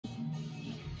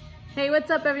Hey,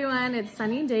 what's up everyone? It's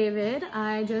sunnykdavid.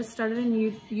 I just started a new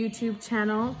YouTube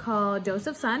channel called Dose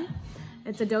of Sun.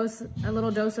 It's a little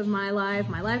dose of my life,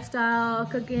 my lifestyle,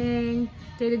 cooking,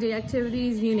 day-to-day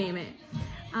activities, you name it.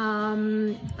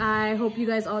 I hope you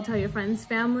guys all tell your friends,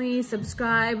 family,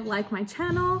 subscribe, like my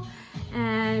channel,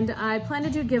 and I plan to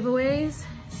do giveaways.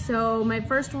 So my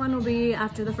first one will be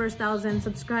after the first 1,000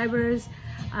 subscribers.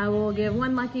 I will give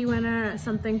one lucky winner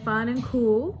something fun and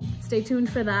cool. Stay tuned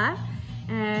for that.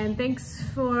 And thanks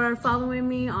for following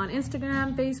me on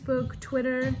Instagram, Facebook,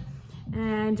 Twitter,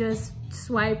 and just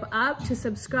swipe up to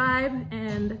subscribe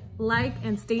and like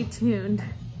and stay tuned.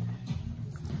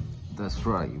 That's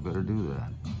right, you better do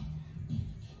that.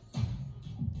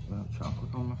 I have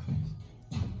chocolate on my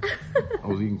face. I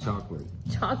was eating chocolate.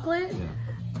 Chocolate?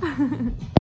 Yeah.